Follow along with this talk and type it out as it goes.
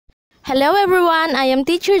Hello everyone, I am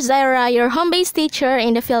Teacher Zaira, your home-based teacher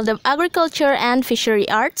in the field of agriculture and fishery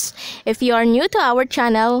arts. If you are new to our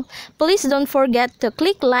channel, please don't forget to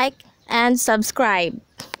click like and subscribe.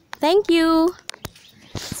 Thank you!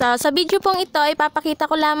 So, sa video pong ito,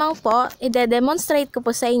 ipapakita ko lamang po, ide-demonstrate ko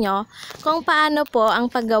po sa inyo kung paano po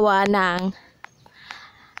ang paggawa ng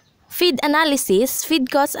feed analysis,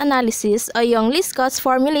 feed cost analysis o yung list cost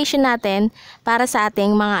formulation natin para sa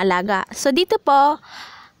ating mga alaga. So, dito po,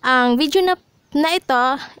 ang video na ito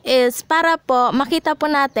is para po makita po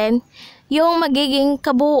natin yung magiging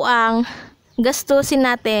kabuuang gastusin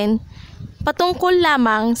natin patungkol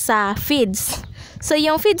lamang sa feeds. So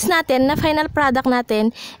yung feeds natin na final product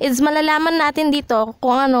natin is malalaman natin dito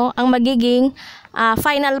kung ano ang magiging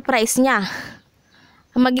final price niya.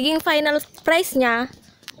 Ang magiging final price niya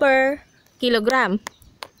per kilogram.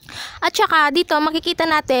 At saka dito makikita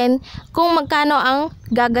natin kung magkano ang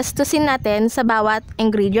gagastusin natin sa bawat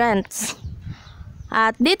ingredients.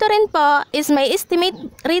 At dito rin po is may estimate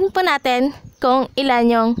rin po natin kung ilan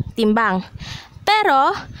yung timbang.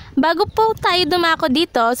 Pero bago po tayo dumako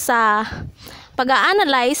dito sa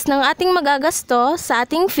pag-analyze ng ating magagasto sa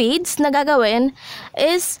ating feeds na gagawin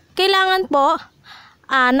is kailangan po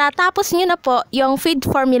natapos nyo na po yung feed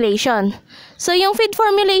formulation. So, yung feed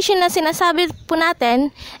formulation na sinasabi po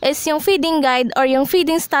natin is yung feeding guide or yung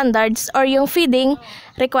feeding standards or yung feeding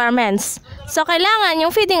requirements. So, kailangan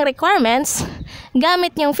yung feeding requirements,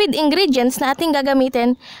 gamit yung feed ingredients na ating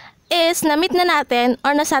gagamitin is na-meet na natin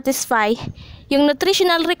or na-satisfy yung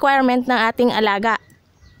nutritional requirement ng ating alaga.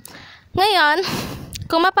 Ngayon,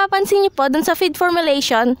 kung mapapansin nyo po dun sa feed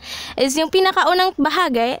formulation is yung pinakaunang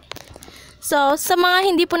bahagi. So, sa mga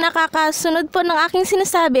hindi po nakakasunod po ng aking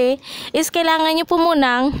sinasabi is kailangan nyo po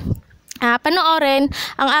munang panoorin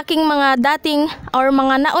ang aking mga dating or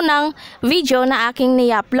mga naunang video na aking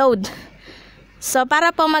ni-upload. So, para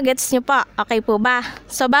po magets nyo po, okay po ba?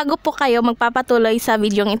 So, bago po kayo magpapatuloy sa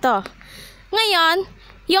video ito. Ngayon,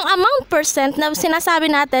 yung amount percent na sinasabi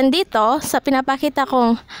natin dito sa pinapakita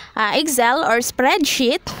kong Excel or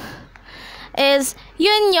spreadsheet is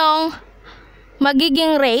yun yung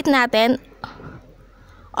magiging rate natin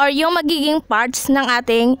or yung magiging parts ng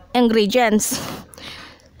ating ingredients.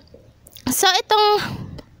 So, itong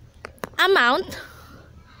amount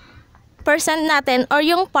percent natin or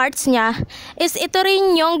yung parts niya is ito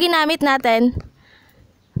rin yung ginamit natin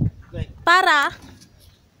para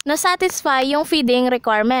na-satisfy yung feeding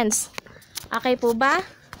requirements. Okay po ba?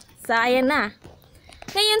 So, ayan na.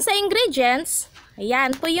 Ngayon sa ingredients,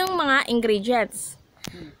 ayan po yung mga ingredients.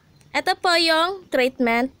 Ito po yung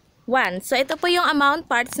treatment 1. So, ito po yung amount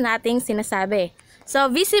parts nating sinasabi. So,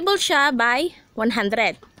 visible siya by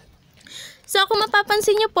 100. So, kung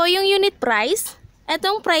mapapansin nyo po yung unit price,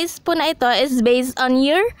 itong price po na ito is based on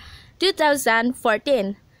year 2014.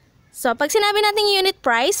 So, pag sinabi natin unit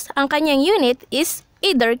price, ang kanyang unit is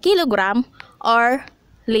either kilogram or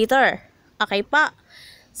liter. Okay pa.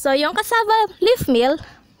 So, yung cassava leaf meal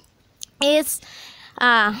is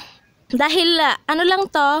dahil ano lang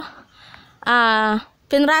to,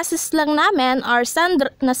 pinrasis lang namin or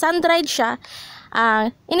sun-dried siya,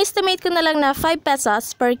 in-estimate ko na lang na 5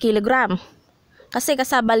 pesos per kilogram. Kasi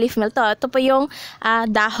cassava leaf meal to. Ito po yung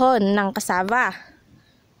dahon ng cassava.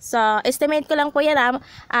 So, estimate ko lang po yan.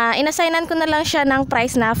 Inassignan ko na lang siya ng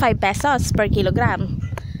price na 5 pesos per kilogram.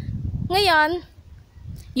 Ngayon,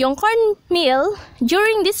 yung corn meal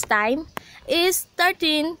during this time is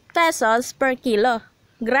 13 pesos per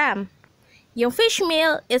kilogram. Yung fish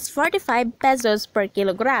meal is 45 pesos per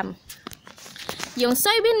kilogram. Yung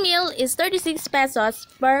soybean meal is 36 pesos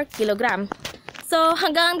per kilogram. So,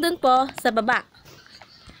 hanggang dun po sa baba.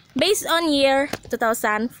 Based on year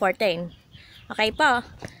 2014. Okay po.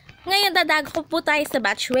 Ngayon, dadago po tayo sa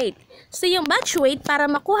batch weight. So, yung batch weight,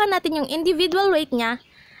 para makuha natin yung individual weight niya,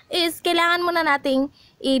 is kailangan muna nating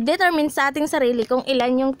i-determine sa ating sarili kung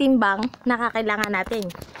ilan yung timbang na kakailangan natin.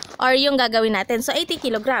 Or yung gagawin natin. So, 80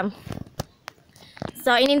 kilogram.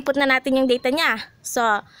 So, in-input na natin yung data niya. So,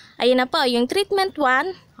 ayun na po, yung treatment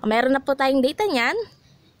 1, meron na po tayong data niyan.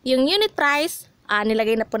 Yung unit price,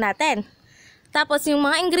 nilagay na po natin. Tapos, yung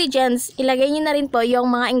mga ingredients, ilagay niyo na rin po yung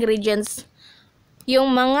mga ingredients, yung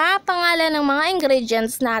mga pangalan ng mga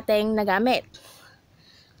ingredients nating nagamit.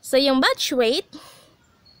 So, yung batch weight,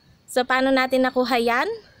 so, paano natin nakuha yan?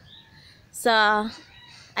 So,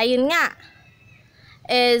 ayun nga,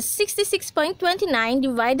 is 66.29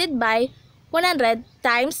 divided by 100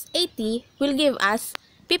 times 80 will give us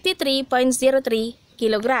 53.03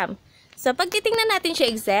 kilogram. So, pag titingnan natin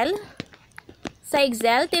siya sa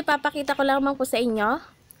Excel, ipapakita ko lamang po sa inyo.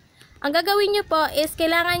 Ang gagawin nyo po is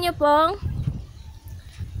kailangan nyo pong,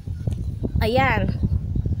 ayan,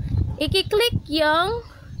 i-click yung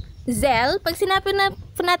cell. Pag sinabi na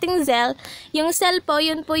po natin cell, yung cell po,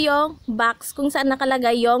 yun po yung box kung saan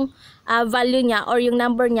nakalagay yung value niya or yung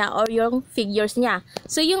number niya or yung figures niya.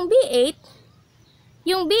 So, yung B8,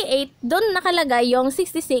 doon nakalagay yung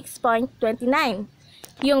 66.29.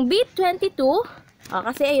 Yung B22,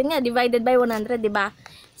 kasi ayun nga, divided by 100, diba?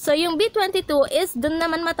 So, yung B22 is doon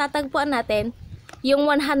naman matatagpuan natin yung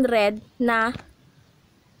 100 na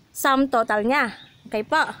sum total niya. Okay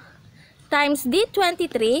po. Times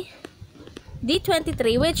D23,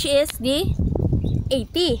 which is the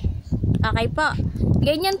 80. Okay po.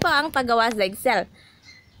 Ganyan po ang paggawa sa Excel.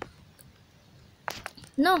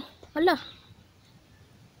 No, wala.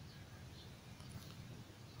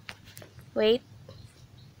 Wait.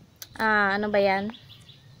 Ano ba yan?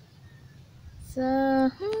 So,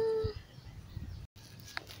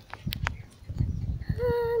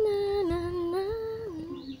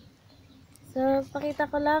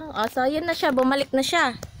 pakita ko lang. So, yun na siya. Bumalik na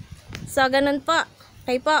siya. So, ganun po.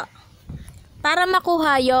 Okay po. Para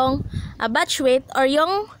makuha yung batch weight or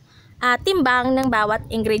yung timbang ng bawat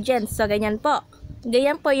ingredients. So, ganyan po.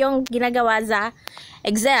 Ganyan po yung ginagawa sa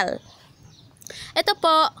Excel. Ito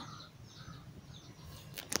po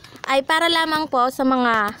ay para lamang po sa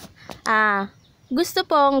mga gusto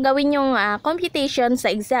pong gawin yung computation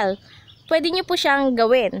sa Excel. Pwede nyo po siyang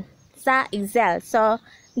gawin sa Excel. So,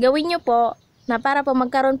 gawin nyo po na para po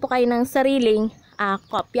magkaroon po kayo ng sariling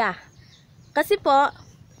kopya. Kasi po,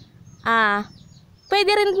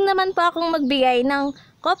 pwede rin naman po akong magbigay ng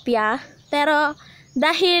kopya, pero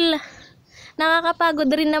dahil nakakapagod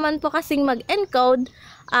rin naman po kasing mag-encode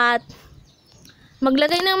at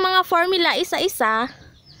maglagay ng mga formula isa-isa,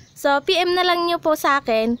 so PM na lang nyo po sa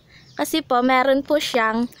akin kasi po meron po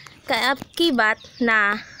siyang kibat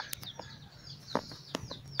na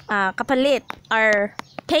kapalit or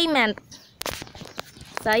payment.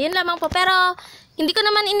 So, yun lamang po. Pero, hindi ko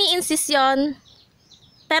naman ini-insist yun.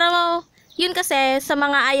 Pero, yun kasi sa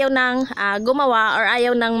mga ayaw ng gumawa or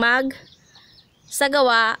ayaw ng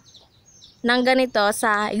sagawa ng ganito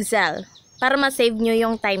sa Excel. Para ma-save nyo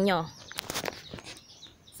yung time nyo.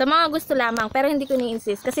 Sa mga gusto lamang. Pero, hindi ko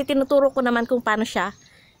ini-insist. Kasi tinuturo ko naman kung paano siya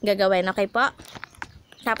gagawin. Okay po?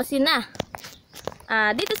 Tapos, yun na.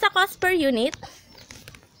 Dito sa cost per unit.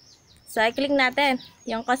 So, i-click natin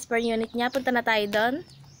yung cost per unit niya. Punta na tayo doon.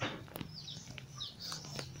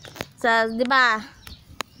 So, diba?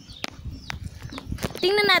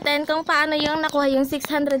 Tingnan natin kung paano yung nakuha yung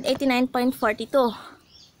 689.42.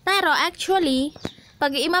 Pero, actually,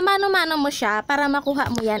 pag imamano-mano mo siya, para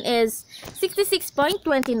makuha mo yan is 66.29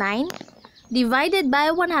 divided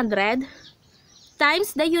by 100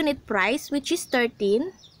 times the unit price, which is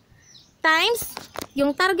 13, times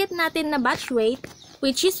yung target natin na batch weight,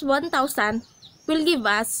 which is 1,000, will give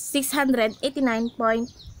us 689.42.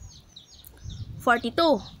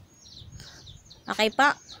 Okay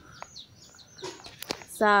pa?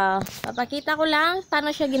 So, papakita ko lang paano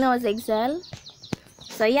siya ginawa sa Excel.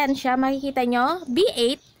 So, yan siya. Makikita nyo.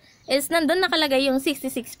 B8 is nandun nakalagay yung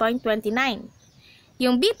 66.29.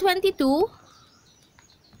 Yung B22,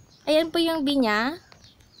 ayan po yung B niya.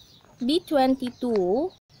 B22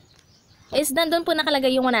 is nandun po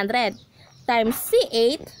nakalagay yung 100. Times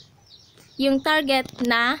C8, yung target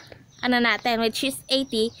na natin, which is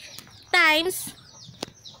 80, times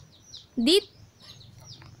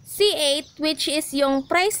C8, which is yung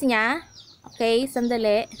price niya. Okay,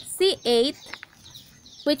 sandali. C8,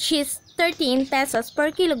 which is 13 pesos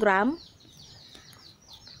per kilogram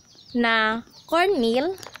na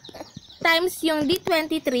cornmeal, times yung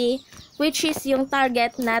D23, which is yung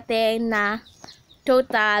target natin na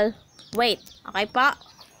total weight. Okay po?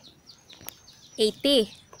 80.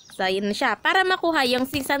 So, yun na siya. Para makuha yung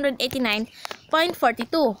 689.42.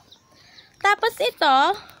 Tapos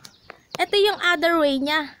ito yung other way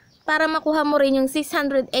niya. Para makuha mo rin yung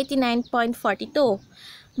 689.42.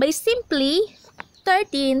 By simply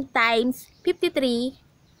 13 times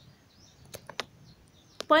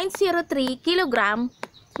 53.03 kilogram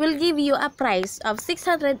will give you a price of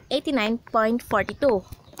 689.42.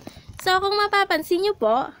 So, kung mapapansin nyo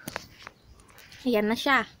po, ayan na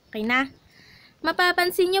siya. Okay na?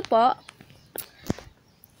 Mapapansin nyo po,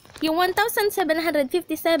 yung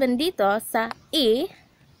 1,757 dito sa E,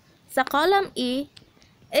 sa column E,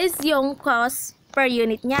 is yung cost per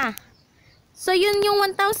unit niya. So, yun yung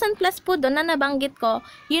 1,000 plus po doon na nabanggit ko,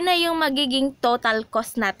 yun na yung magiging total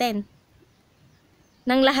cost natin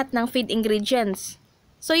ng lahat ng feed ingredients.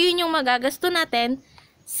 So, yun yung magagasto natin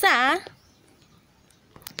sa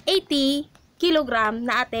 80 kilogram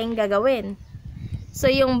na ating gagawin. So,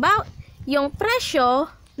 yung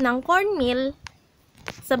presyo ng cornmeal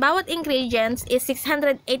sa bawat ingredients is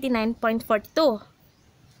 689.42.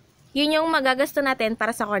 Yun yung magagasto natin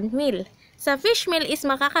para sa corn meal. Sa fish meal is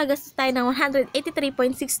makakagasto tayo ng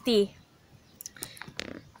 183.60.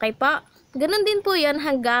 Okay po? Ganun din po yun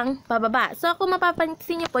hanggang pababa. So, kung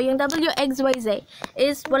mapapansin nyo po, yung WXYZ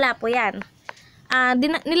is wala po yan.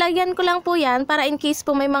 Nilagyan ko lang po yan para in case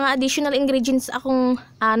po may mga additional ingredients akong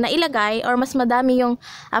nailagay or mas madami yung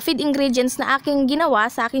feed ingredients na aking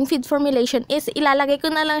ginawa sa aking feed formulation is ilalagay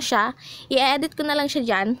ko na lang siya, i-edit ko na lang siya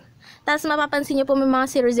dyan. Tapos mapapansin nyo po may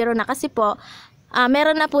mga 00 na kasi po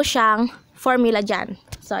meron na po siyang formula dyan.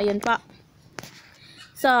 So, ayun po.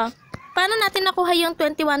 So, paano natin nakuha yung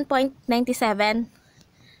 21.97?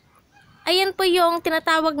 Ayan po yung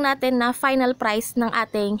tinatawag natin na final price ng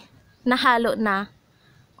ating nahalo na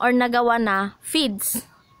or nagawa na feeds.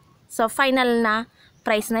 So, final na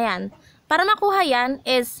price na yan. Para makuha yan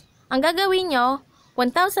is, ang gagawin nyo,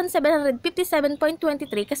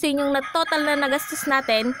 1,757.23 kasi yung total na nagastos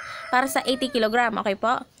natin para sa 80 kg. Okay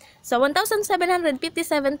po? So,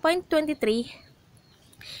 1,757.23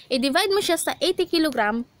 i-divide mo siya sa 80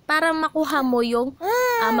 kg para makuha mo yung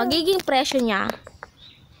magiging presyo niya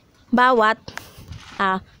bawat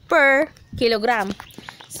per kilogram.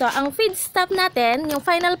 So, ang feed stuff natin, yung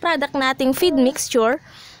final product nating feed mixture,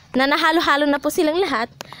 na nahalo-halo na po silang lahat,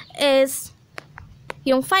 is,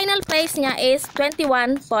 yung final price niya is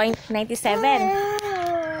 21.97.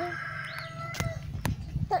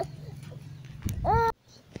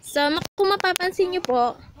 So, kung mapapansin nyo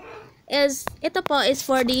po, is, ito po is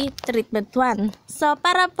for the treatment 1. So,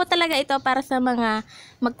 para po talaga ito para sa mga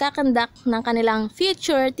magkakandak ng kanilang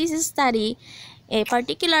future thesis study,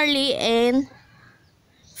 particularly in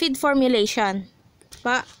feed formulation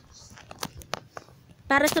para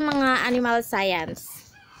sa mga animal science.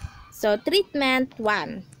 So, treatment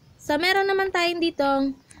 1. So, meron naman tayong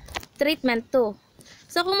ditong treatment 2.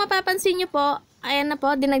 So, kung mapapansin nyo po, ayan na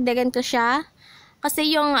po, dinagdagan ko siya. Kasi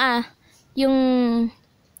ang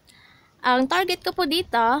target ko po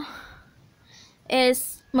dito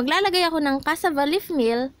is maglalagay ako ng cassava leaf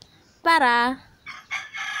meal para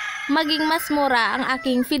maging mas mura ang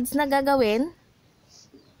aking feeds na gagawin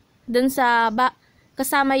dun sa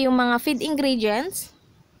kasama yung mga feed ingredients,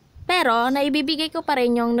 pero naibibigay ko pa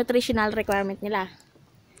rin yung nutritional requirement nila.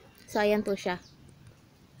 So, ayan po siya.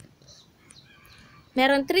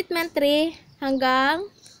 Meron treatment 3 hanggang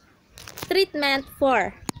treatment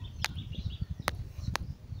 4.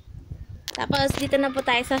 Tapos, dito na po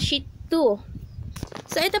tayo sa sheet 2.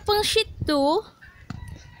 So, ito pong sheet 2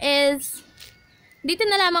 is, dito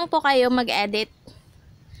na lamang po kayo mag-edit.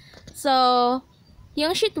 So,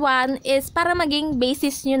 yung sheet 1 is para maging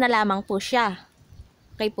basis nyo na lamang po siya.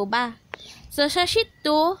 Okay po ba? So, sa sheet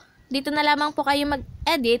 2, dito na lamang po kayo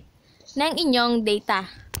mag-edit ng inyong data.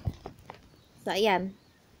 So, ayan.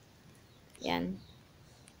 Ayan.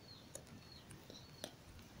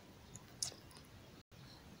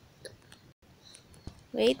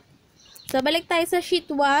 Wait. So, balik tayo sa sheet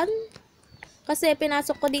 1. Kasi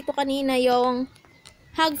pinasok ko dito kanina yung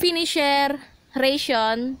hog finisher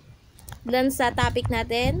ration dun sa topic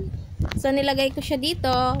natin. So, nilagay ko siya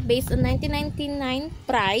dito based on 1999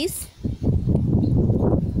 price.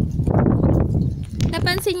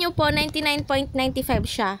 Napansin nyo po, 99.95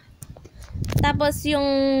 siya. Tapos, yung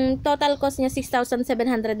total cost niya,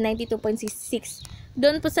 6,792.66.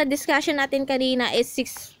 Doon po sa discussion natin kanina is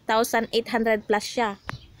 6,800 plus siya.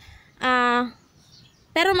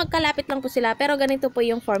 Pero magkalapit lang po sila. Pero ganito po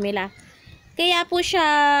yung formula. Kaya po siya,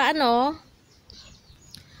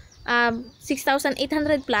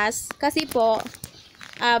 6,800 plus kasi po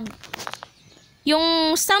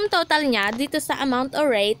yung sum total niya dito sa amount or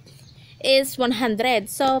rate is 100.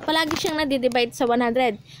 So, palagi siyang nadi-divide sa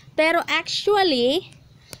 100. Pero actually,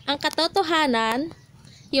 ang katotohanan,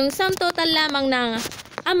 yung sum total lamang ng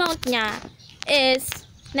amount niya is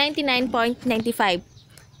 99.95.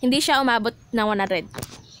 Hindi siya umabot ng 100.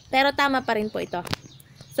 Pero tama pa rin po ito.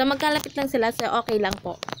 So, magkalapit lang sila. So, okay lang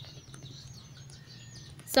po.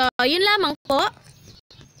 So, yun lamang po.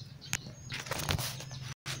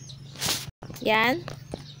 Yan.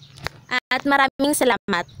 At maraming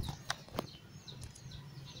salamat.